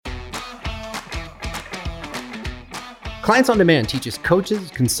Clients on Demand teaches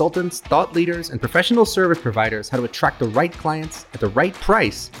coaches, consultants, thought leaders, and professional service providers how to attract the right clients at the right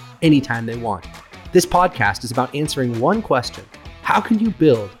price anytime they want. This podcast is about answering one question: how can you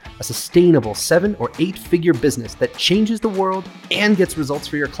build a sustainable 7 or 8 figure business that changes the world and gets results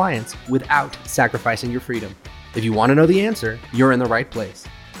for your clients without sacrificing your freedom? If you want to know the answer, you're in the right place.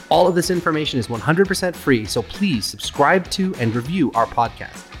 All of this information is 100% free, so please subscribe to and review our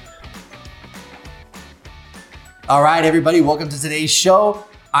podcast. All right, everybody, welcome to today's show.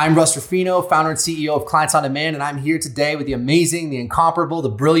 I'm Russ Ruffino, founder and CEO of Clients on Demand, and I'm here today with the amazing, the incomparable, the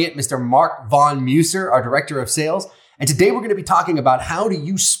brilliant Mr. Mark Von Muser, our Director of Sales. And today we're going to be talking about how do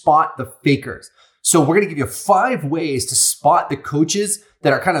you spot the fakers. So we're going to give you 5 ways to spot the coaches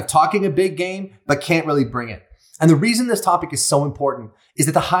that are kind of talking a big game, but can't really bring it. And the reason this topic is so important is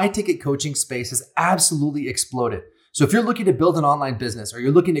that the high ticket coaching space has absolutely exploded. So if you're looking to build an online business, or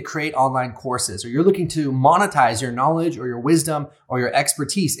you're looking to create online courses, or you're looking to monetize your knowledge or your wisdom or your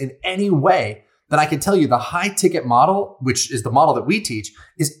expertise in any way, then I can tell you the high ticket model, which is the model that we teach,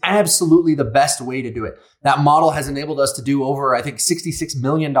 is absolutely the best way to do it. That model has enabled us to do over, I think, $66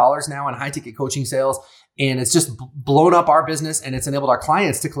 million now in high ticket coaching sales. And it's just blown up our business, and it's enabled our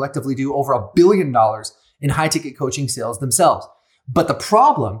clients to collectively do over $1 billion in high ticket coaching sales themselves. But the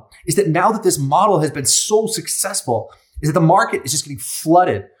problem is that now that this model has been so successful, is that the market is just getting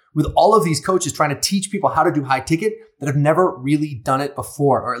flooded with all of these coaches trying to teach people how to do high ticket that have never really done it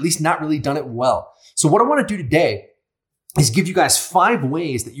before, or at least not really done it well. So what I want to do today is give you guys 5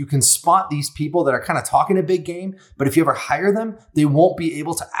 ways that you can spot these people that are kind of talking a big game, but if you ever hire them, they won't be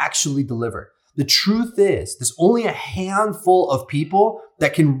able to actually deliver. The truth is, there's only a handful of people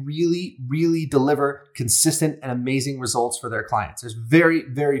that can really, really deliver consistent and amazing results for their clients. There's very,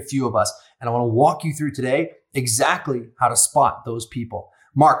 very few of us. And I want to walk you through today exactly how to spot those people.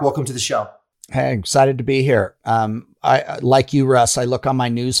 Mark, welcome to the show. Hey, excited to be here. I like you, Russ, I look on my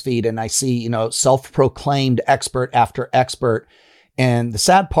news feed and I see, self-proclaimed expert after expert. And the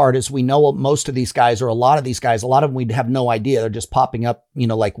sad part is we know most of these guys, or a lot of these guys, a lot of them we have no idea. They're just popping up,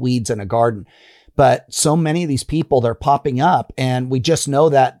 like weeds in a garden. But so many of these people, they're popping up, and we just know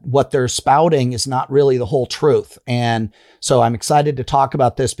that what they're spouting is not really the whole truth. And so I'm excited to talk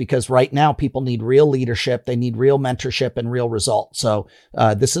about this because right now people need real leadership. They need real mentorship and real results. So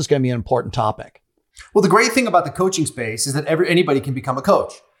this is going to be an important topic. Well, the great thing about the coaching space is that anybody can become a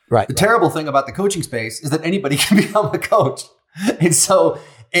coach. Right. The terrible thing about the coaching space is that anybody can become a coach. And so,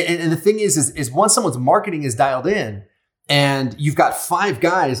 and the thing is once someone's marketing is dialed in and you've got 5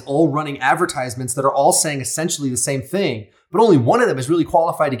 guys all running advertisements that are all saying essentially the same thing, but only one of them is really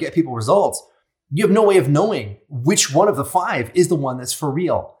qualified to get people results, you have no way of knowing which one of the 5 is the one that's for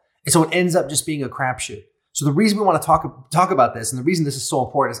real. And so it ends up just being a crapshoot. So the reason we want to talk about this, and the reason this is so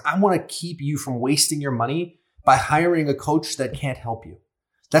important, is I want to keep you from wasting your money by hiring a coach that can't help you.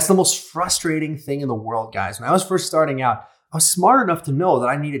 That's the most frustrating thing in the world, guys. When I was first starting out, I was smart enough to know that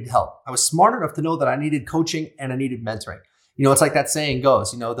I needed help. I was smart enough to know that I needed coaching and I needed mentoring. It's like that saying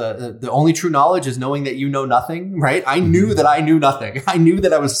goes, the only true knowledge is knowing that you know nothing, right? I knew that I knew nothing. I knew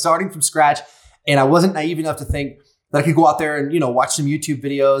that I was starting from scratch, and I wasn't naive enough to think that I could go out there and, watch some YouTube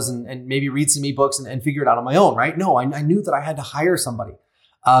videos and maybe read some ebooks and figure it out on my own, right? No, I knew that I had to hire somebody.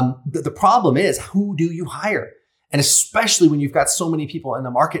 The problem is, who do you hire? And especially when you've got so many people in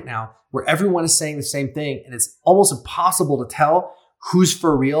the market now where everyone is saying the same thing, and it's almost impossible to tell who's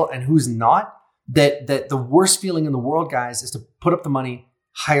for real and who's not, that the worst feeling in the world, guys, is to put up the money,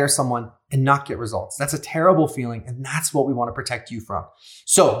 hire someone, and not get results. That's a terrible feeling, and that's what we want to protect you from.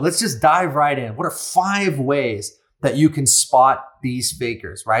 So let's just dive right in. What are 5 ways that you can spot these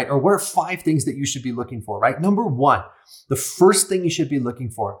fakers, right? Or what are 5 things that you should be looking for, right? Number 1, the first thing you should be looking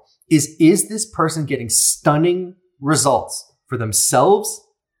for is this person getting stunning results for themselves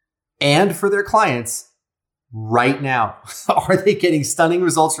and for their clients right now? Are they getting stunning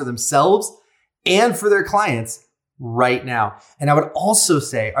results for themselves and for their clients right now? And I would also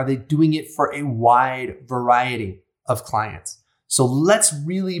say, are they doing it for a wide variety of clients? So let's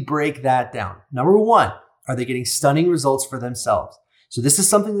really break that down. Number 1, are they getting stunning results for themselves? So this is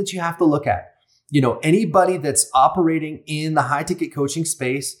something that you have to look at. Anybody that's operating in the high ticket coaching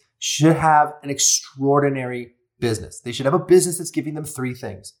space should have an extraordinary business. They should have a business that's giving them 3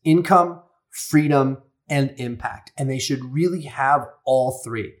 things: income, freedom, and impact. And they should really have all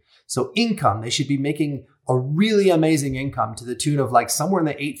 3. So income, they should be making a really amazing income to the tune of like somewhere in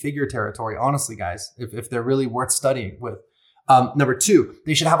the 8-figure territory, honestly, guys, if they're really worth studying with. Number 2,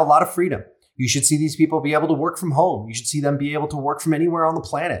 they should have a lot of freedom. You should see these people be able to work from home. You should see them be able to work from anywhere on the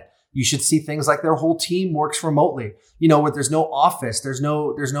planet. You should see things like their whole team works remotely, where there's no office, there's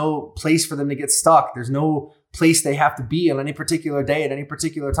no place for them to get stuck. There's no place they have to be on any particular day at any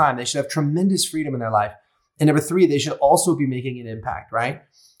particular time. They should have tremendous freedom in their life. And number three, they should also be making an impact, right?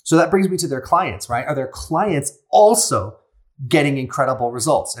 So that brings me to their clients, right? Are their clients also getting incredible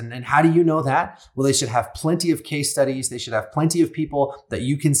results? And how do you know that? Well, they should have plenty of case studies. They should have plenty of people that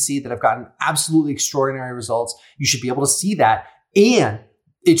you can see that have gotten absolutely extraordinary results. You should be able to see that. And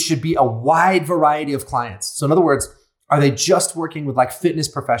it should be a wide variety of clients. So in other words, are they just working with like fitness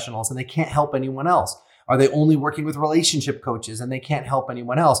professionals and they can't help anyone else? Are they only working with relationship coaches and they can't help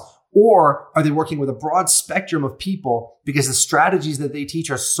anyone else? Or are they working with a broad spectrum of people because the strategies that they teach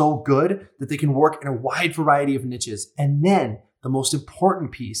are so good that they can work in a wide variety of niches? And then the most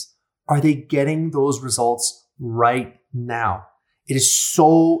important piece, are they getting those results right now? It is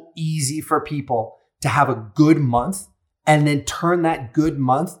so easy for people to have a good month and then turn that good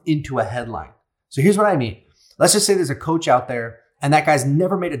month into a headline. So here's what I mean. Let's just say there's a coach out there and that guy's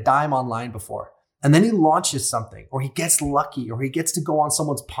never made a dime online before. And then he launches something, or he gets lucky, or he gets to go on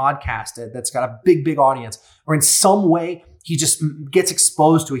someone's podcast that's got a big, big audience, or in some way, he just gets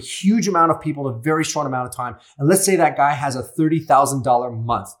exposed to a huge amount of people in a very short amount of time. And let's say that guy has a $30,000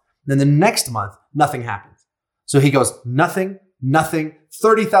 month. Then the next month, nothing happens. So he goes, nothing,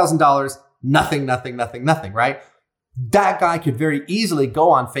 $30,000, nothing, right? That guy could very easily go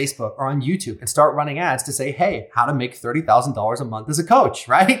on Facebook or on YouTube and start running ads to say, hey, how to make $30,000 a month as a coach,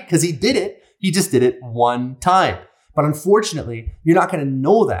 right? Because he did it. He just did it one time. But unfortunately, you're not going to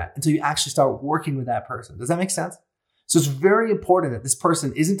know that until you actually start working with that person. Does that make sense? So it's very important that this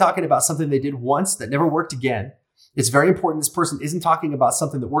person isn't talking about something they did once that never worked again. It's very important this person isn't talking about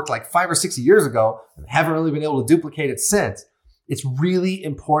something that worked like 5 or 6 years ago and haven't really been able to duplicate it since. It's really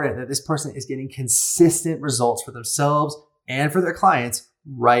important that this person is getting consistent results for themselves and for their clients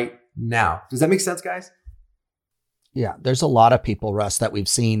right now. Does that make sense, guys? Yeah, there's a lot of people, Russ, that we've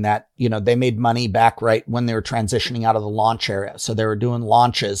seen that, they made money back right when they were transitioning out of the launch area. So they were doing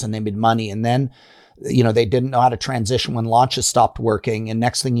launches and they made money. And then, they didn't know how to transition when launches stopped working. And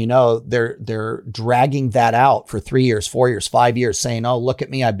next thing you know, they're dragging that out for 3 years, 4 years, 5 years, saying, oh, look at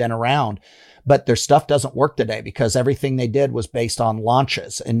me, I've been around. But their stuff doesn't work today because everything they did was based on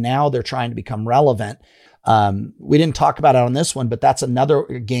launches. And now they're trying to become relevant. We didn't talk about it on this one, but that's another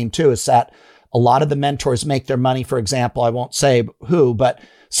game too, is that a lot of the mentors make their money. For example, I won't say who, but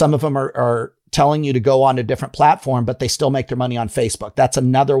some of them are telling you to go on a different platform, but they still make their money on Facebook. That's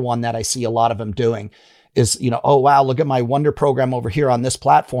another one that I see a lot of them doing is, oh, wow, look at my Wonder program over here on this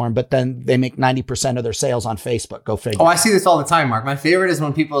platform, but then they make 90% of their sales on Facebook. Go figure. Oh, I see this all the time, Mark. My favorite is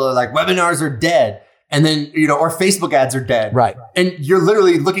when people are like, webinars are dead. And then, or Facebook ads are dead. Right. And you're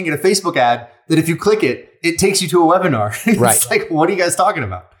literally looking at a Facebook ad that if you click it, it takes you to a webinar. It's right. like, what are you guys talking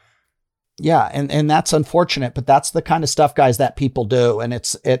about? Yeah. And that's unfortunate, but that's the kind of stuff, guys, that people do. And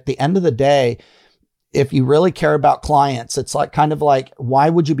it's at the end of the day, if you really care about clients, it's like kind of like, why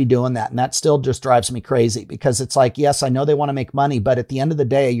would you be doing that? And that still just drives me crazy because it's like, yes, I know they want to make money, but at the end of the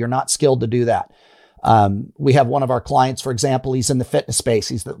day, you're not skilled to do that. We have one of our clients, for example, he's in the fitness space.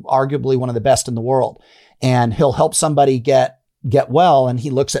 He's arguably one of the best in the world, and he'll help somebody get well. And he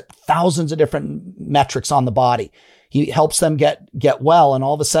looks at thousands of different metrics on the body. He helps them get well. And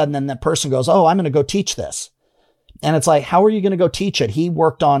all of a sudden, then that person goes, oh, I'm going to go teach this. And it's like, how are you going to go teach it? He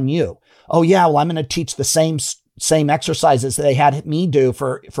worked on you. Oh yeah, well, I'm going to teach the same exercises that they had me do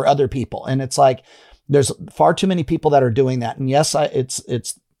for other people. And it's like, there's far too many people that are doing that. And yes,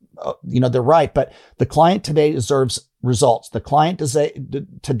 it's they're right, but the client today deserves results. The client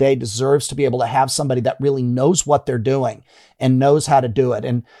today deserves to be able to have somebody that really knows what they're doing and knows how to do it.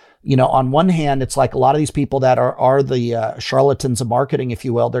 And, on one hand, it's like a lot of these people that are the charlatans of marketing, if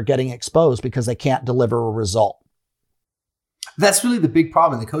you will, they're getting exposed because they can't deliver a result. That's really the big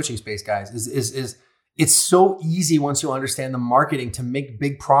problem in the coaching space, guys, is it's so easy once you understand the marketing to make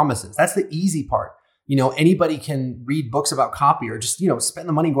big promises. That's the easy part. Anybody can read books about copy or just, spend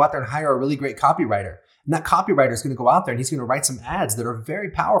the money and go out there and hire a really great copywriter. And that copywriter is going to go out there and he's going to write some ads that are very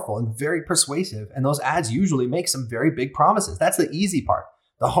powerful and very persuasive. And those ads usually make some very big promises. That's the easy part.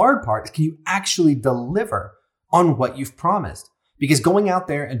 The hard part is, can you actually deliver on what you've promised? Because going out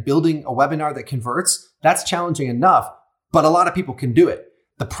there and building a webinar that converts, that's challenging enough, but a lot of people can do it.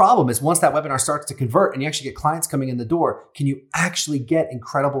 The problem is once that webinar starts to convert and you actually get clients coming in the door, can you actually get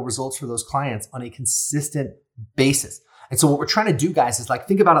incredible results for those clients on a consistent basis? And so what we're trying to do, guys, is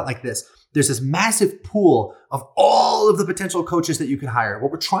think about it like this. There's this massive pool of all of the potential coaches that you can hire.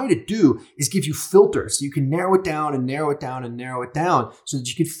 What we're trying to do is give you filters so you can narrow it down and narrow it down and narrow it down so that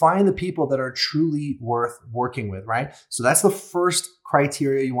you can find the people that are truly worth working with, right? So that's the first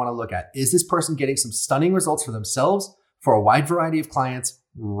criteria you want to look at. Is this person getting some stunning results for themselves, for a wide variety of clients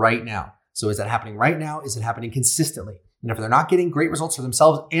right now? So is that happening right now? Is it happening consistently? And if they're not getting great results for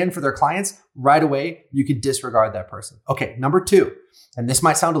themselves and for their clients, right away, you can disregard that person. Okay, number 2, and this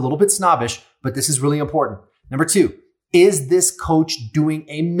might sound a little bit snobbish, but this is really important. Number 2, is this coach doing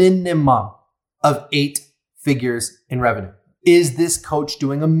a minimum of 8 figures in revenue? Is this coach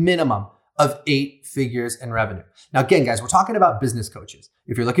doing a minimum of 8 figures in revenue? Now, again, guys, we're talking about business coaches.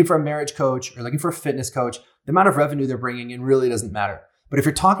 If you're looking for a marriage coach or looking for a fitness coach, the amount of revenue they're bringing in really doesn't matter. But if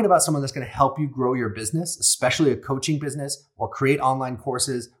you're talking about someone that's going to help you grow your business, especially a coaching business or create online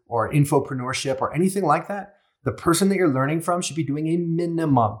courses or infopreneurship or anything like that, the person that you're learning from should be doing a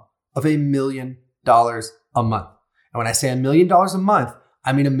minimum of $1 million a month. And when I say $1 million a month,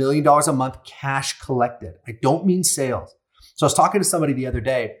 I mean $1 million a month cash collected. I don't mean sales. So I was talking to somebody the other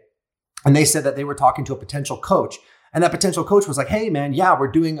day and they said that they were talking to a potential coach, and that potential coach was like, hey man, yeah,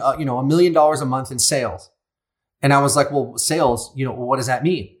 we're doing $1 million a month in sales. And I was like, well, sales, what does that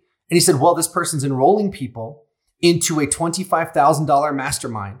mean? And he said, well, this person's enrolling people into a $25,000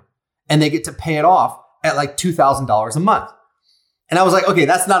 mastermind and they get to pay it off at like $2,000 a month. And I was like, okay,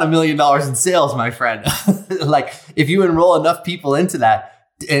 that's not $1 million in sales, my friend. Like if you enroll enough people into that,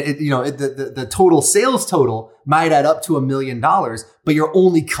 the total sales total might add up to $1 million, but you're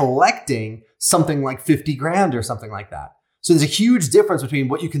only collecting something like 50 grand or something like that. So there's a huge difference between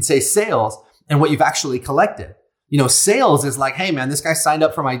what you can say sales and what you've actually collected. Sales is like, hey man, this guy signed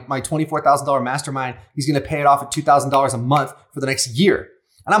up for my $24,000 mastermind. He's going to pay it off at $2,000 a month for the next year.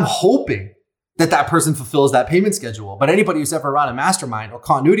 And I'm hoping that person fulfills that payment schedule. But anybody who's ever run a mastermind or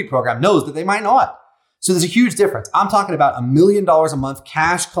continuity program knows that they might not. So there's a huge difference. I'm talking about $1 million a month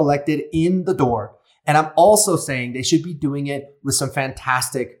cash collected in the door. And I'm also saying they should be doing it with some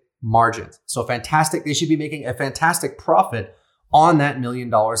fantastic margins. So they should be making a fantastic profit on that $1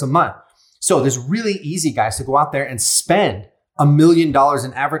 million a month. So there's really easy, guys, to go out there and spend $1 million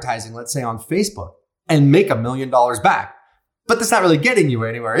in advertising, let's say on Facebook, and make $1 million back. But that's not really getting you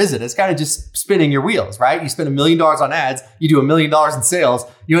anywhere, is it? It's kind of just spinning your wheels, right? You spend $1 million on ads, you do $1 million in sales,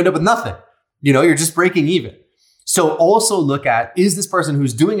 you end up with nothing. You're just breaking even. So also look at, is this person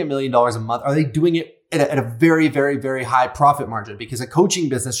who's doing $1 million a month, are they doing it at a very, very, very high profit margin? Because a coaching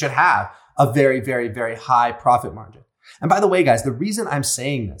business should have a very, very, very high profit margin. And by the way, guys, the reason I'm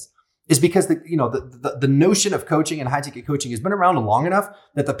saying this is because the notion of coaching and high ticket coaching has been around long enough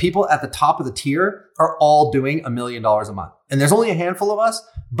that the people at the top of the tier are all doing $1 million a month. And there's only a handful of us,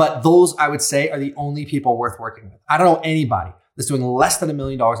 but those I would say are the only people worth working with. I don't know anybody that's doing less than $1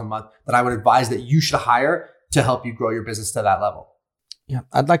 million a month that I would advise that you should hire to help you grow your business to that level. Yeah,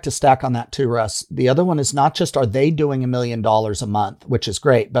 I'd like to stack on that too, Russ. The other one is not just are they doing $1 million a month, which is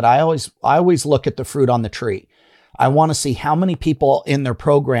great, but I always look at the fruit on the tree. I want to see how many people in their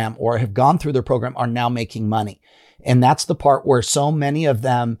program or have gone through their program are now making money. And that's the part where so many of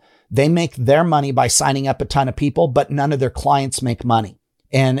them, they make their money by signing up a ton of people, but none of their clients make money.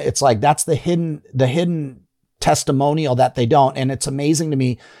 And it's like, that's the hidden testimonial that they don't. And it's amazing to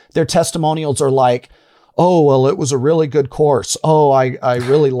me. Their testimonials are like, oh, well, it was a really good course. Oh, I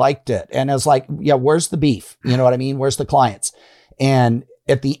really liked it. And it's like, yeah, where's the beef? You know what I mean? Where's the clients? And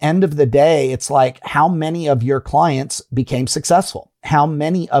at the end of the day, it's like, how many of your clients became successful? How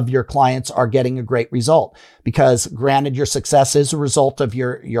many of your clients are getting a great result? Because granted, your success is a result of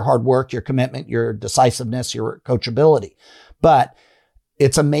your hard work, your commitment, your decisiveness, your coachability. But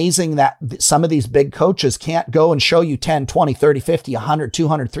it's amazing that some of these big coaches can't go and show you 10, 20, 30, 50, 100,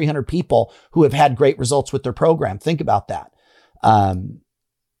 200, 300 people who have had great results with their program. Think about that.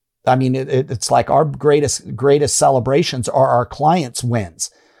 I mean, it's like our greatest celebrations are our clients' wins.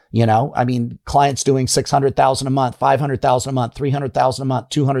 I mean, clients doing 600,000 a month, 500,000 a month, 300,000 a month,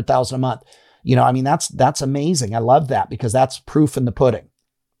 200,000 a month. I mean, that's amazing. I love that because that's proof in the pudding.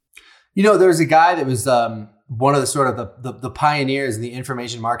 There's a guy that was one of the sort of the pioneers in the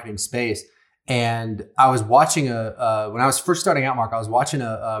information marketing space. And I was watching when I was first starting out, Mark, I was watching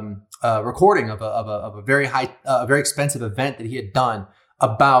a recording of a very expensive event that he had done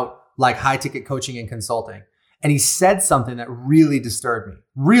about like high ticket coaching and consulting. And he said something that really disturbed me,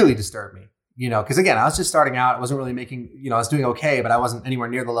 because again, I was just starting out. I wasn't really making, I was doing okay, but I wasn't anywhere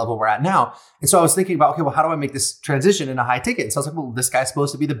near the level we're at now. And so I was thinking about, okay, well, how do I make this transition into high ticket? And so I was like, well, this guy's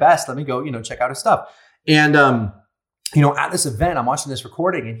supposed to be the best. Let me go, check out his stuff. And, at this event, I'm watching this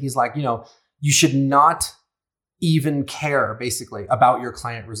recording and he's like, you should not even care basically about your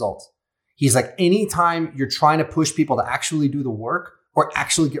client results. He's like, anytime you're trying to push people to actually do the work or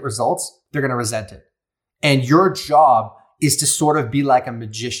actually get results, they're going to resent it. And your job is to sort of be like a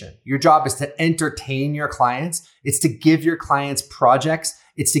magician. Your job is to entertain your clients. It's to give your clients projects.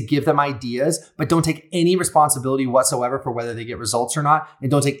 It's to give them ideas, but don't take any responsibility whatsoever for whether they get results or not. And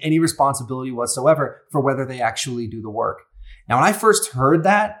don't take any responsibility whatsoever for whether they actually do the work. Now, when I first heard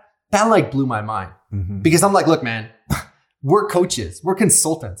that like blew my mind because I'm like, look, man, we're coaches, we're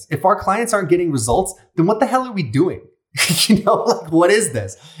consultants. If our clients aren't getting results, then what the hell are we doing? Like, what is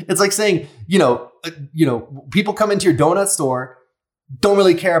this? It's like saying, people come into your donut store, don't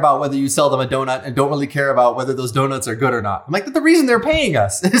really care about whether you sell them a donut and don't really care about whether those donuts are good or not. I'm like, the reason they're paying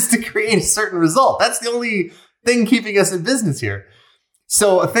us is to create a certain result. That's the only thing keeping us in business here.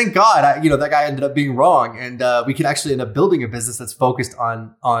 So thank God, that guy ended up being wrong, and we could actually end up building a business that's focused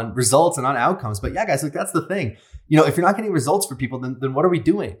on results and on outcomes. But yeah, guys, like that's the thing. If you're not getting results for people, then what are we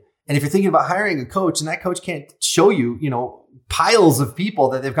doing? And if you're thinking about hiring a coach and that coach can't show you, piles of people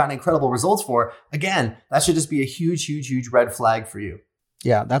that they've gotten incredible results for, again, that should just be a huge, huge, huge red flag for you.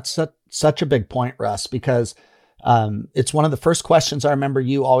 Yeah, that's such a big point, Russ, because it's one of the first questions I remember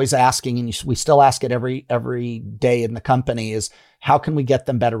you always asking, and we still ask it every day in the company is, how can we get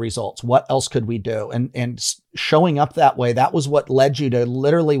them better results? What else could we do? And showing up that way, that was what led you to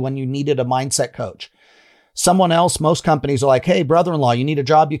literally when you needed a mindset coach. Someone else, most companies are like, hey, brother-in-law, you need a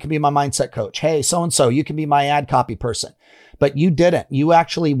job, you can be my mindset coach. Hey, so-and-so, you can be my ad copy person. But you didn't. You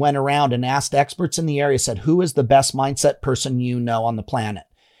actually went around and asked experts in the area, said, who is the best mindset person you know on the planet?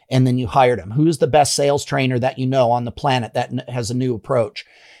 And then you hired them. Who's the best sales trainer that you know on the planet that has a new approach?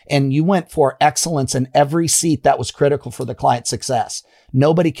 And you went for excellence in every seat that was critical for the client's success.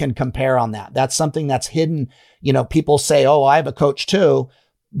 Nobody can compare on that. That's something that's hidden. People say, oh, I have a coach too.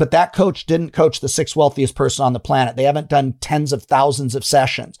 But that coach didn't coach the 6th wealthiest person on the planet. They haven't done tens of thousands of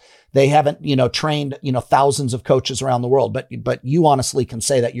sessions. They haven't, trained, thousands of coaches around the world. But you honestly can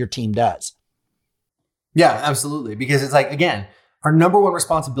say that your team does. Yeah, absolutely. Because it's like, again, our number one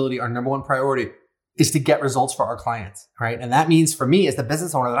responsibility, our number one priority is to get results for our clients, right? And that means for me as the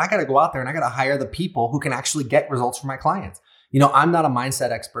business owner that I got to go out there and I got to hire the people who can actually get results for my clients. I'm not a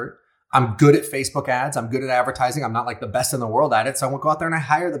mindset expert. I'm good at Facebook ads. I'm good at advertising. I'm not like the best in the world at it. So I will go out there and I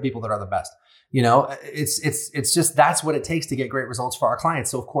hire the people that are the best. It's just, that's what it takes to get great results for our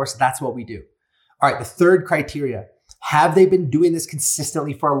clients. So of course, that's what we do. All right. The third criteria, have they been doing this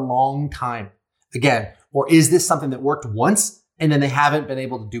consistently for a long time? Again, or is this something that worked once and then they haven't been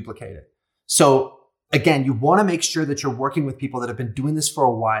able to duplicate it? So again, you want to make sure that you're working with people that have been doing this for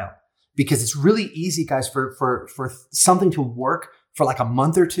a while, because it's really easy, guys, for something to work for like a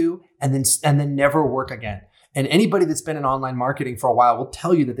month or two and then never work again. And anybody that's been in online marketing for a while will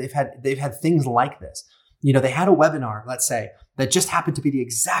tell you that they've had things like this. They had a webinar, let's say, that just happened to be the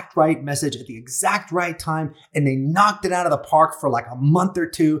exact right message at the exact right time, and they knocked it out of the park for like a month or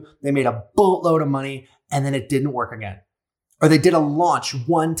two. They made a boatload of money, and then it didn't work again. Or they did a launch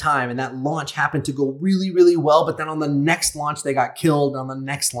one time and that launch happened to go really, really well, but then on the next launch, they got killed. On the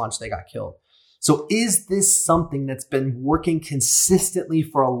next launch, they got killed. So is this something that's been working consistently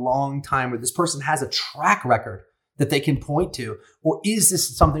for a long time, where this person has a track record that they can point to? Or is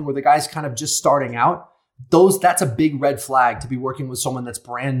this something where the guy's kind of just starting out? That's a big red flag to be working with someone that's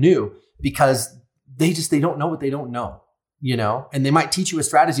brand new, because they don't know what they don't know, and they might teach you a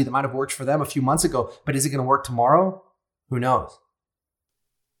strategy that might have worked for them a few months ago, but is it going to work tomorrow? Who knows?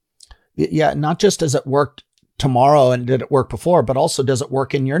 Yeah. Not just does it work tomorrow and did it work before, but also does it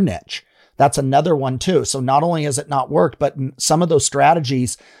work in your niche? That's another one too. So not only has it not worked, but some of those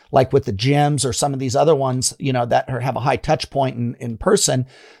strategies, like with the gyms or some of these other ones, that have a high touch point in person,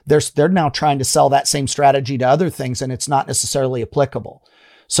 they're now trying to sell that same strategy to other things, and it's not necessarily applicable.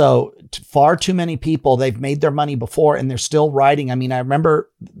 So far too many people, they've made their money before and they're still riding. I mean, I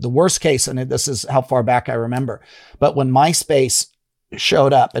remember the worst case, and this is how far back I remember, but when MySpace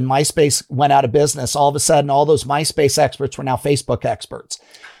showed up and MySpace went out of business, all of a sudden, all those MySpace experts were now Facebook experts.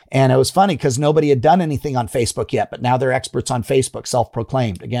 And it was funny because nobody had done anything on Facebook yet, but now they're experts on Facebook,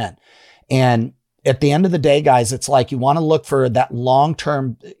 self-proclaimed again. And at the end of the day, guys, it's like you want to look for that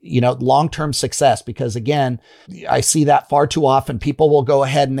long-term success, because again, I see that far too often. People will go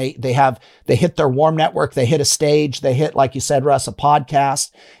ahead and they hit their warm network, they hit a stage, they hit, like you said, Russ, a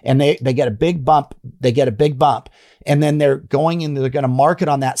podcast, and they get a big bump. And then they're going and they're going to market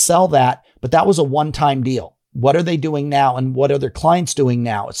on that, sell that, but that was a one-time deal. What are they doing now, and what are their clients doing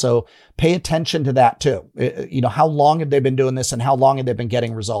now? So pay attention to that too. How long have they been doing this, and how long have they been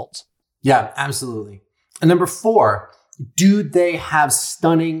getting results? Yeah, absolutely. And number 4, do they have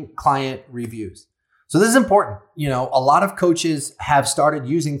stunning client reviews? So this is important. A lot of coaches have started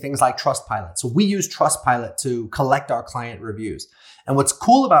using things like Trustpilot. So we use Trustpilot to collect our client reviews. And what's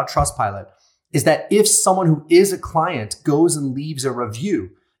cool about Trustpilot is that if someone who is a client goes and leaves a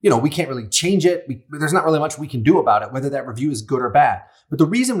review, we can't really change it. There's not really much we can do about it, whether that review is good or bad. But the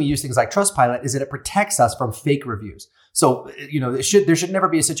reason we use things like Trustpilot is that it protects us from fake reviews. So, there should never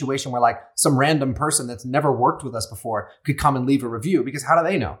be a situation where like some random person that's never worked with us before could come and leave a review, because how do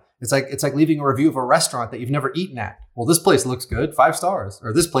they know? It's like leaving a review of a restaurant that you've never eaten at. Well, this place looks good, 5 stars,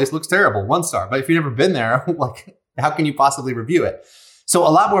 or this place looks terrible, 1 star. But if you've never been there, like, how can you possibly review it? So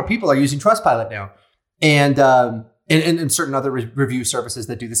a lot more people are using Trustpilot now, and certain other review services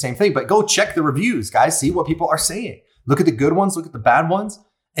that do the same thing. But go check the reviews, guys. See what people are saying. Look at the good ones, look at the bad ones,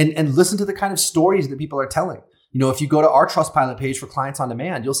 and listen to the kind of stories that people are telling. If you go to our Trustpilot page for Clients on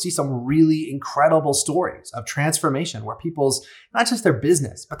Demand, you'll see some really incredible stories of transformation where people's, not just their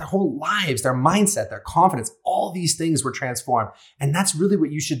business, but their whole lives, their mindset, their confidence, all these things were transformed. And that's really what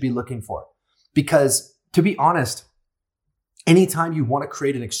you should be looking for. Because to be honest, anytime you want to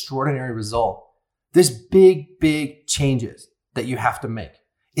create an extraordinary result, there's big changes that you have to make.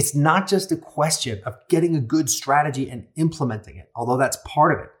 It's not just a question of getting a good strategy and implementing it, although that's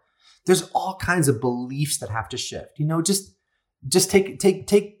part of it. There's all kinds of beliefs that have to shift. Just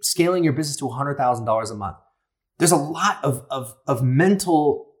take scaling your business to $100,000 a month. There's a lot of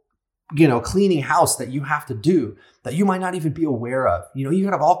mental, cleaning house that you have to do that you might not even be aware of. You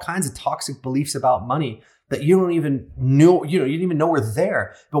have all kinds of toxic beliefs about money that you don't even know, you didn't even know were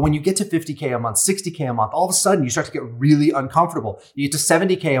there. But when you get to 50K a month, 60K a month, all of a sudden you start to get really uncomfortable. You get to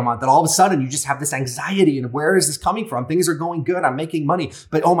 70K a month, and all of a sudden you just have this anxiety. And where is this coming from? Things are going good. I'm making money,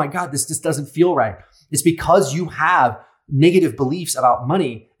 but oh my God, this just doesn't feel right. It's because you have negative beliefs about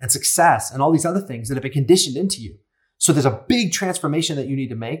money and success and all these other things that have been conditioned into you. So there's a big transformation that you need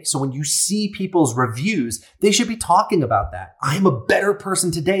to make. So when you see people's reviews, they should be talking about that. I am a better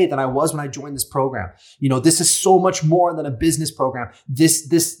person today than I was when I joined this program. This is so much more than a business program.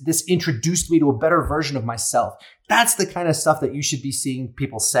 This introduced me to a better version of myself. That's the kind of stuff that you should be seeing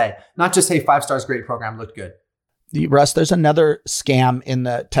people say, not just, hey, 5 stars, great program, looked good. Russ, there's another scam in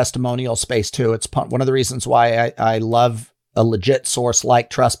the testimonial space too. It's one of the reasons why I love a legit source like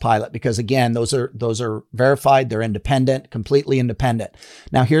Trustpilot, because again, those are verified, they're independent, completely independent.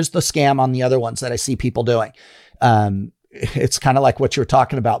 Now, here's the scam on the other ones that I see people doing. It's kind of like what you're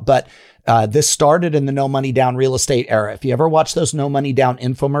talking about, but this started in the no money down real estate era. If you ever watch those no money down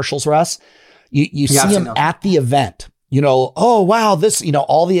infomercials, Russ, you see them at the event. Oh, wow, this,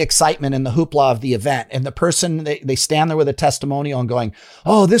 all the excitement and the hoopla of the event. And the person, they stand there with a testimonial and going,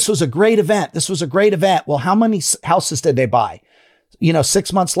 oh, this was a great event. This was a great event. Well, how many houses did they buy?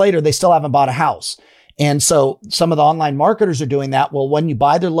 6 months later, they still haven't bought a house. And so some of the online marketers are doing that. Well, when you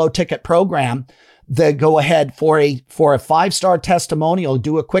buy their low ticket program, they go ahead for a 5-star testimonial,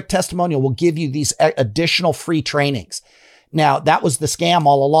 do a quick testimonial. We'll give you these additional free trainings. Now, that was the scam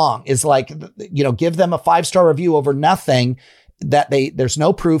all along, is like, give them a 5-star review over nothing, that there's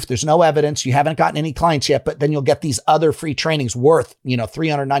no proof, there's no evidence, you haven't gotten any clients yet, but then you'll get these other free trainings worth,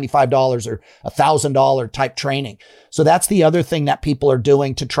 $395 or $1,000 type training. So that's the other thing that people are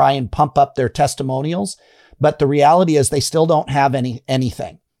doing to try and pump up their testimonials. But the reality is they still don't have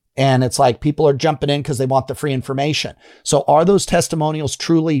anything. And it's like people are jumping in because they want the free information. So are those testimonials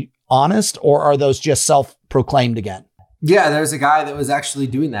truly honest, or are those just self-proclaimed again? Yeah, there's a guy that was actually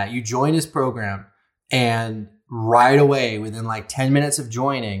doing that. You join his program, and right away, within like 10 minutes of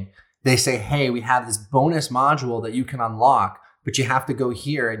joining, they say, hey, we have this bonus module that you can unlock, but you have to go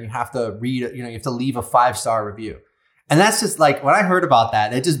here and you have to read, you have to leave a 5-star review. And that's just like, when I heard about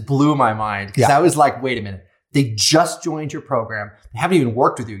that, it just blew my mind, because I was like, wait a minute. They just joined your program. They haven't even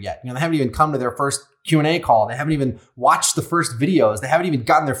worked with you yet. They haven't even come to their first Q&A call. They haven't even watched the first videos. They haven't even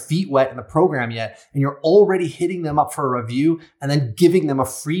gotten their feet wet in the program yet. And you're already hitting them up for a review and then giving them a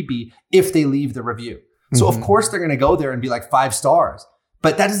freebie if they leave the review. So of course they're going to go there and be like 5 stars.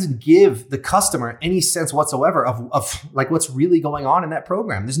 But that doesn't give the customer any sense whatsoever of like what's really going on in that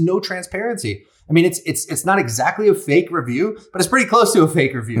program. There's no transparency. I mean, it's not exactly a fake review, but it's pretty close to a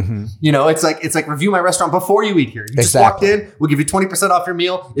fake review. It's like review my restaurant before you eat here. You just walked in, we'll give you 20% off your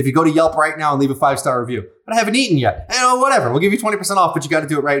meal if you go to Yelp right now and leave a 5-star review. But I haven't eaten yet. Whatever. We'll give you 20% off, but you got to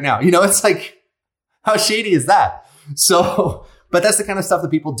do it right now. It's like, how shady is that? So, but that's the kind of stuff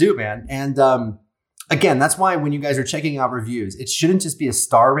that people do, man. And again, that's why when you guys are checking out reviews, it shouldn't just be a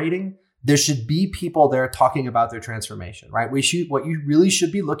star rating. There should be people there talking about their transformation, right? What you really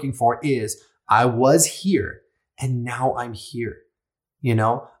should be looking for is, I was here and now I'm here.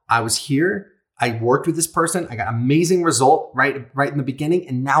 I was here. I worked with this person. I got amazing result right in the beginning.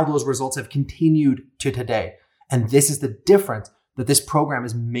 And now those results have continued to today. And this is the difference that this program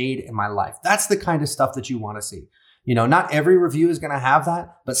has made in my life. That's the kind of stuff that you want to see. Not every review is going to have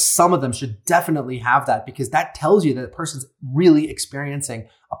that, but some of them should definitely have that, because that tells you that the person's really experiencing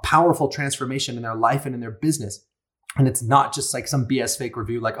a powerful transformation in their life and in their business. And it's not just like some BS fake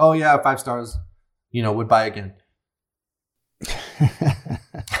review like, oh yeah, 5 stars, would buy again.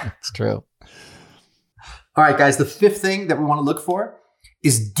 It's true. All right, guys, the 5th thing that we want to look for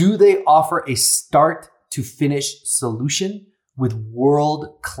is, do they offer a start to finish solution with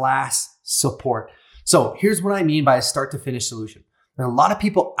world-class support? So here's what I mean by a start to finish solution. There are a lot of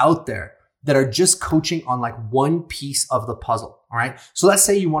people out there that are just coaching on like one piece of the puzzle. All right. So let's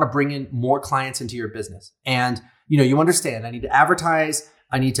say you want to bring in more clients into your business, and you understand, I need to advertise.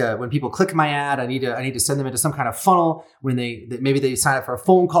 I need to, when people click my ad, I need to send them into some kind of funnel. When maybe they sign up for a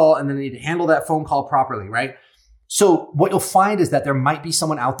phone call, and then they need to handle that phone call properly. Right. So what you'll find is that there might be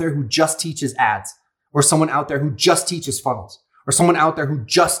someone out there who just teaches ads, or someone out there who just teaches funnels, or someone out there who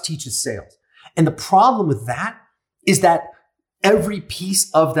just teaches sales. And the problem with that is that every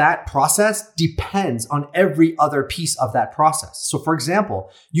piece of that process depends on every other piece of that process. So for example,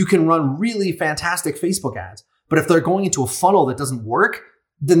 you can run really fantastic Facebook ads, but if they're going into a funnel that doesn't work,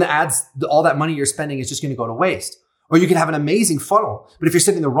 then the ads, all that money you're spending is just going to go to waste. Or you can have an amazing funnel, but if you're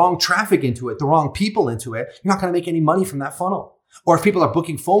sending the wrong traffic into it, the wrong people into it, you're not going to make any money from that funnel. Or if people are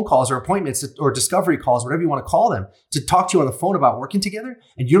booking phone calls or appointments or discovery calls, whatever you want to call them, to talk to you on the phone about working together,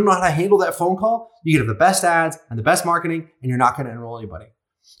 and you don't know how to handle that phone call, you can have the best ads and the best marketing, and you're not going to enroll anybody.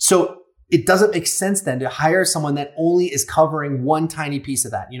 So it doesn't make sense then to hire someone that only is covering one tiny piece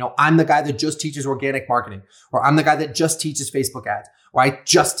of that. I'm the guy that just teaches organic marketing, or I'm the guy that just teaches Facebook ads, or I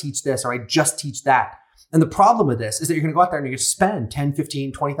just teach this, or I just teach that. And the problem with this is that you're going to go out there and you're going to spend $10,000,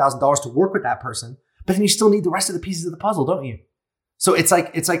 $15,000, $20,000 to work with that person, but then you still need the rest of the pieces of the puzzle, don't you? So it's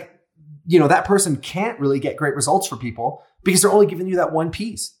like, that person can't really get great results for people because they're only giving you that one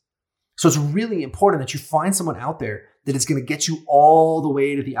piece. So it's really important that you find someone out there that is going to get you all the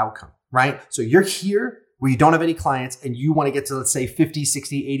way to the outcome, right? So you're here where you don't have any clients and you want to get to, let's say, $50,000,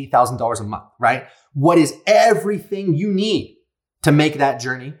 $60,000, $80,000 a month, right? What is everything you need to make that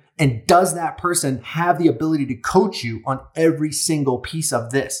journey? And does that person have the ability to coach you on every single piece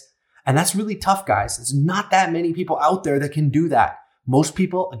of this? And that's really tough, guys. There's not that many people out there that can do that. Most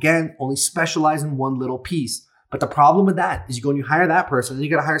people, again, only specialize in one little piece. But the problem with that is you go and you hire that person, and you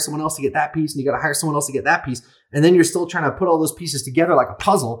got to hire someone else to get that piece, and you got to hire someone else to get that piece. And then you're still trying to put all those pieces together like a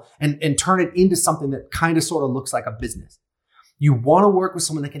puzzle and turn it into something that kind of sort of looks like a business. You want to work with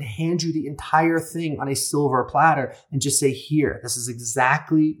someone that can hand you the entire thing on a silver platter and just say, here, this is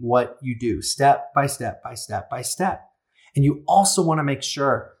exactly what you do, step by step by step by step. And you also want to make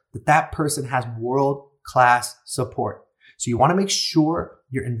sure that that person has world-class support. So you want to make sure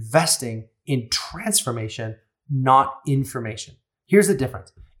you're investing in transformation, not information. Here's the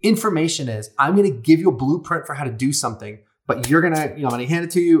difference. Information is, I'm going to give you a blueprint for how to do something, but you're going to, I'm going to hand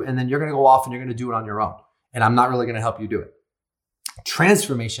it to you, and then you're going to go off and you're going to do it on your own. And I'm not really going to help you do it.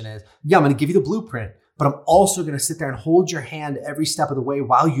 Transformation is, I'm going to give you the blueprint, but I'm also going to sit there and hold your hand every step of the way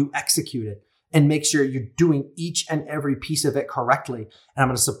while you execute it and make sure you're doing each and every piece of it correctly. And I'm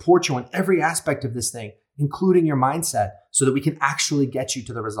going to support you on every aspect of this thing, including your mindset, so that we can actually get you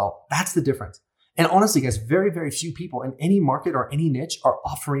to the result. That's the difference. And honestly, guys, very, very few people in any market or any niche are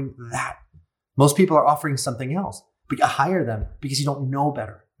offering that. Most people are offering something else, but you hire them because you don't know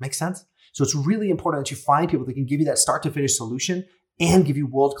better. Make sense? So it's really important that you find people that can give you that start to finish solution and give you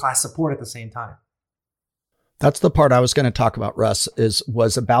world-class support at the same time. That's the part I was going to talk about, Russ,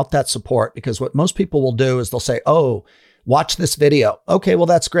 was about that support, because what most people will do is they'll say, oh, watch this video. Okay, well,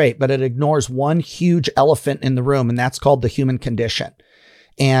 that's great, but it ignores one huge elephant in the room, and that's called the human condition.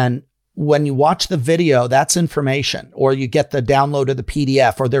 And when you watch the video, that's information, or you get the download of the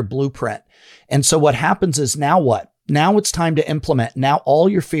PDF or their blueprint. And so what happens is, now what? Now it's time to implement. Now all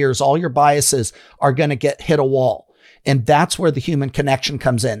your fears, all your biases are going to hit a wall. And that's where the human connection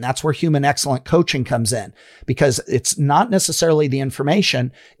comes in. That's where human excellent coaching comes in, because it's not necessarily the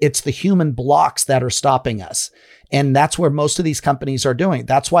information, it's the human blocks that are stopping us. And that's where most of these companies are doing.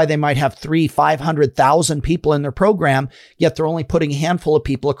 That's why they might have 500,000 people in their program, yet they're only putting a handful of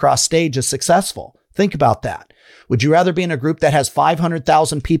people across stage as successful. Think about that. Would you rather be in a group that has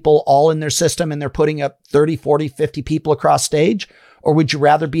 500,000 people all in their system and they're putting up 30, 40, 50 people across stage? Or would you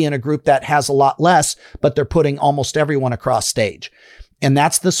rather be in a group that has a lot less, but they're putting almost everyone across stage? And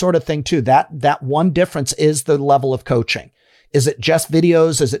that's the sort of thing too. That one difference is the level of coaching. Is it just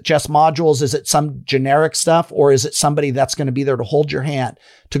videos? Is it just modules? Is it some generic stuff? Or is it somebody that's going to be there to hold your hand,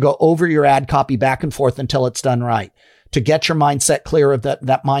 to go over your ad copy back and forth until it's done right, to get your mindset clear of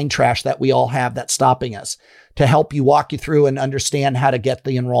that mind trash that we all have that's stopping us, to help you walk you through and understand how to get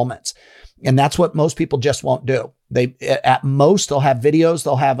the enrollments? And that's what most people just won't do. At most, they'll have videos,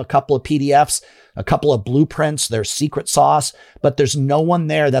 they'll have a couple of PDFs, a couple of blueprints, their secret sauce, but there's no one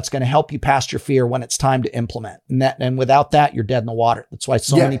there that's going to help you past your fear when it's time to implement. And without that, you're dead in the water. That's why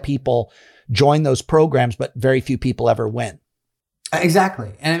so many people join those programs, but very few people ever win.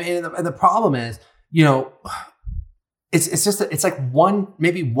 Exactly. And the problem is, it's like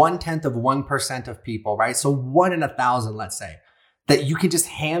maybe 1/10 of 1% of people, right? So 1 in 1,000, let's say, that you can just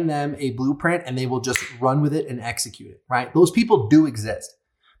hand them a blueprint and they will just run with it and execute it, right? Those people do exist,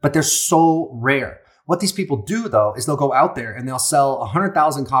 but they're so rare. What these people do though, is they'll go out there and they'll sell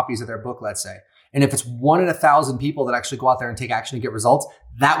 100,000 copies of their book, let's say. And if it's 1 in 1,000 people that actually go out there and take action and get results,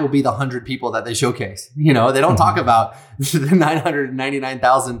 that will be the 100 people that they showcase. They don't talk about the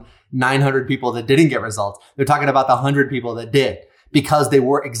 999,900 people that didn't get results. They're talking about the 100 people that did, because they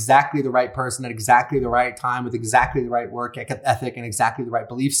were exactly the right person at exactly the right time with exactly the right work ethic and exactly the right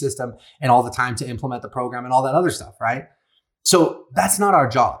belief system and all the time to implement the program and all that other stuff, right? So that's not our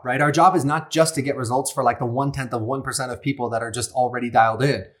job, right? Our job is not just to get results for like the 1/10 of 1% of people that are just already dialed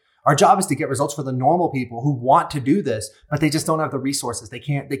in. Our job is to get results for the normal people who want to do this, but they just don't have the resources. They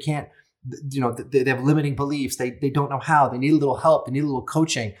can't, they have limiting beliefs. They don't know how. They need a little help. They need a little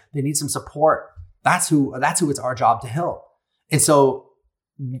coaching. They need some support. That's who it's our job to help. And so,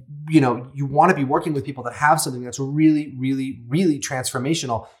 you want to be working with people that have something that's really, really, really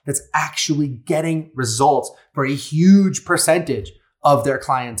transformational, that's actually getting results for a huge percentage of their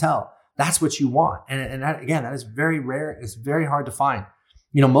clientele. That's what you want. And that, again, that is very rare. It's very hard to find.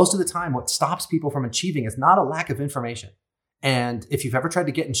 Most of the time, what stops people from achieving is not a lack of information. And if you've ever tried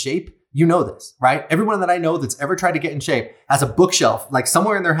to get in shape, you know this, right? Everyone that I know that's ever tried to get in shape has a bookshelf, like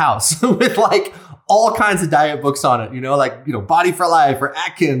somewhere in their house with like all kinds of diet books on it, Body for Life or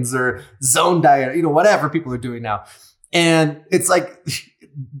Atkins or Zone Diet, whatever people are doing now. And it's like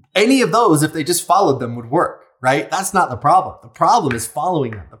any of those, if they just followed them, would work, right? That's not the problem. The problem is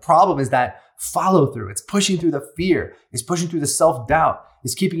following them. The problem is that follow through. It's pushing through the fear. It's pushing through the self-doubt.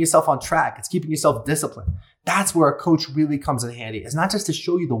 It's keeping yourself on track. It's keeping yourself disciplined. That's where a coach really comes in handy. It's not just to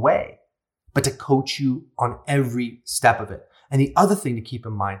show you the way, but to coach you on every step of it. And the other thing to keep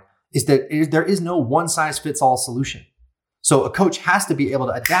in mind is that there is no one-size-fits-all solution. So a coach has to be able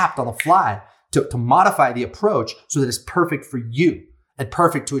to adapt on the fly to modify the approach so that it's perfect for you and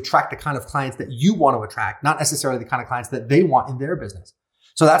perfect to attract the kind of clients that you want to attract, not necessarily the kind of clients that they want in their business.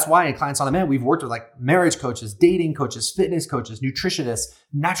 So that's why in Clients on Demand, we've worked with like marriage coaches, dating coaches, fitness coaches, nutritionists,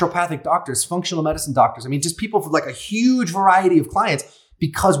 naturopathic doctors, functional medicine doctors. I mean, just people for like a huge variety of clients,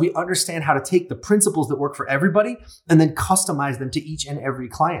 because we understand how to take the principles that work for everybody and then customize them to each and every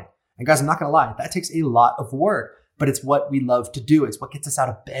client. And guys, I'm not going to lie, that takes a lot of work, but it's what we love to do. It's what gets us out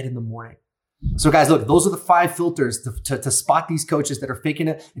of bed in the morning. So guys, look, those are the 5 filters to spot these coaches that are faking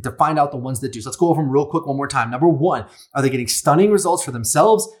it and to find out the ones that do. So let's go over them real quick one more time. Number 1, are they getting stunning results for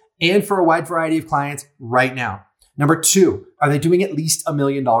themselves and for a wide variety of clients right now? Number 2, are they doing at least $1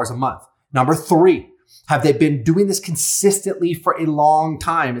 million a month? Number 3, have they been doing this consistently for a long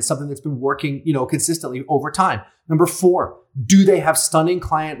time? It's something that's been working, consistently over time. Number 4, do they have stunning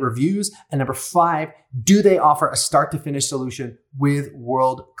client reviews? And number 5, do they offer a start to finish solution with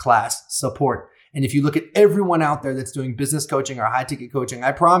world-class support? And if you look at everyone out there that's doing business coaching or high ticket coaching,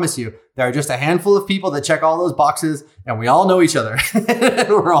 I promise you, there are just a handful of people that check all those boxes, and we all know each other.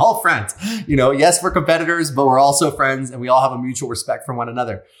 We're all friends. Yes, we're competitors, but we're also friends, and we all have a mutual respect for one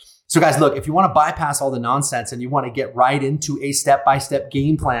another. So guys, look, if you want to bypass all the nonsense and you want to get right into a step-by-step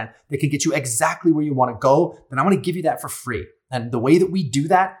game plan that can get you exactly where you want to go, then I'm going to give you that for free. And the way that we do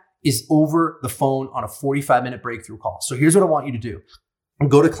that is over the phone on a 45-minute breakthrough call. So here's what I want you to do.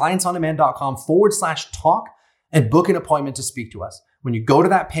 Go to clientsondemand.com/talk and book an appointment to speak to us. When you go to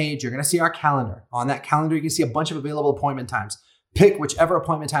that page, you're going to see our calendar. On that calendar, you can see a bunch of available appointment times. Pick whichever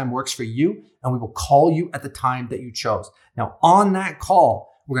appointment time works for you, and we will call you at the time that you chose. Now, on that call,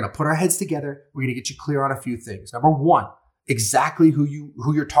 we're going to put our heads together. We're going to get you clear on a few things. Number 1, exactly who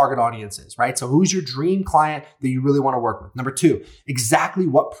your target audience is, right? So who's your dream client that you really want to work with? Number 2, exactly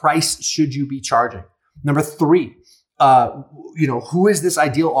what price should you be charging? Number 3, who is this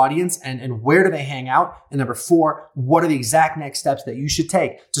ideal audience and where do they hang out? And number 4, what are the exact next steps that you should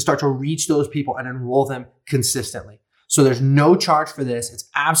take to start to reach those people and enroll them consistently? So there's no charge for this. It's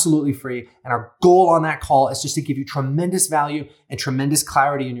absolutely free. And our goal on that call is just to give you tremendous value and tremendous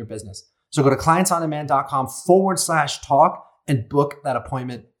clarity in your business. So go to clientsondemand.com/talk and book that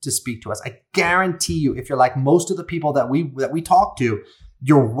appointment to speak to us. I guarantee you, if you're like most of the people that we talk to,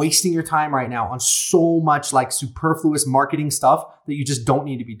 you're wasting your time right now on so much like superfluous marketing stuff that you just don't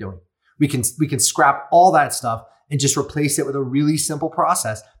need to be doing. We can scrap all that stuff and just replace it with a really simple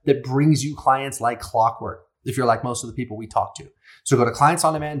process that brings you clients like clockwork. if you're like most of the people we talk to. So go to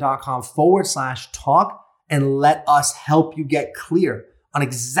clientsondemand.com/talk and let us help you get clear on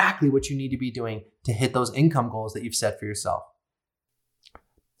exactly what you need to be doing to hit those income goals that you've set for yourself.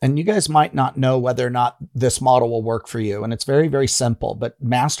 And you guys might not know whether or not this model will work for you. And it's very, very simple, but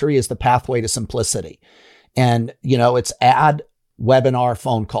mastery is the pathway to simplicity. And, it's add webinar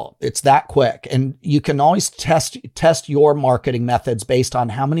phone call. It's that quick. And you can always test your marketing methods based on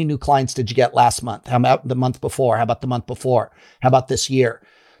how many new clients did you get last month? How about the month before? How about the month before? How about this year?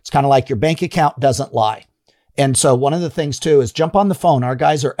 It's kind of like your bank account doesn't lie. And so one of the things too is jump on the phone. Our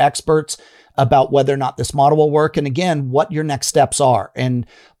guys are experts about whether or not this model will work. And again, what your next steps are. And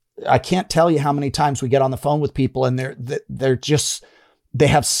I can't tell you how many times we get on the phone with people and they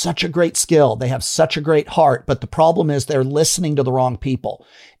have such a great skill. They have such a great heart. But the problem is they're listening to the wrong people.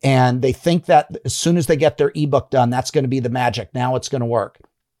 And they think that as soon as they get their ebook done, that's going to be the magic. Now it's going to work.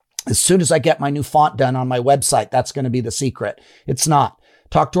 As soon as I get my new font done on my website, that's going to be the secret. It's not.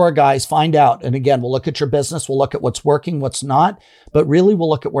 Talk to our guys, find out. And again, we'll look at your business. We'll look at what's working, what's not. But really, we'll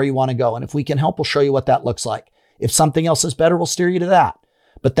look at where you want to go. And if we can help, we'll show you what that looks like. If something else is better, we'll steer you to that.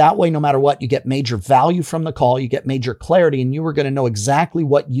 But that way, no matter what, you get major value from the call, you get major clarity, and you are going to know exactly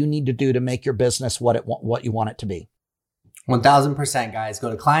what you need to do to make your business what you want it to be. 1000%, guys.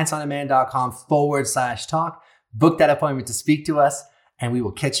 Go to clientsondemand.com/talk, book that appointment to speak to us, and we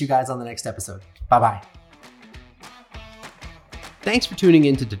will catch you guys on the next episode. Bye-bye. Thanks for tuning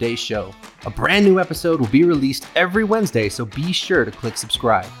in to today's show. A brand new episode will be released every Wednesday, so be sure to click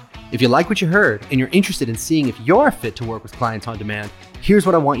subscribe. If you like what you heard and you're interested in seeing if you're fit to work with Clients on Demand, here's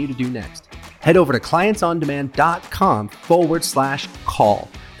what I want you to do next. Head over to clientsondemand.com/call.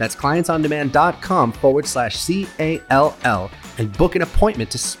 That's clientsondemand.com/CALL and book an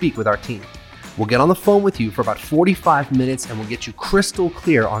appointment to speak with our team. We'll get on the phone with you for about 45 minutes and we'll get you crystal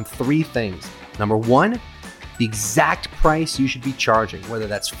clear on 3 things. Number 1, the exact price you should be charging, whether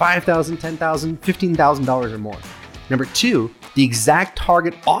that's $5,000, $10,000, $15,000 or more. Number 2, the exact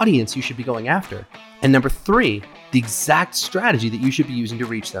target audience you should be going after. And number 3, the exact strategy that you should be using to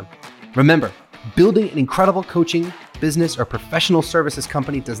reach them. Remember, building an incredible coaching, business, or professional services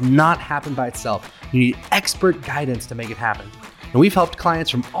company does not happen by itself. You need expert guidance to make it happen. And we've helped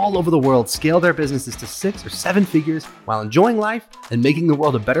clients from all over the world scale their businesses to 6 or 7 figures while enjoying life and making the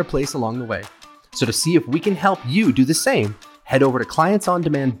world a better place along the way. So to see if we can help you do the same, head over to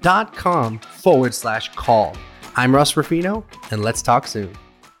clientsondemand.com/call. I'm Russ Ruffino, and let's talk soon.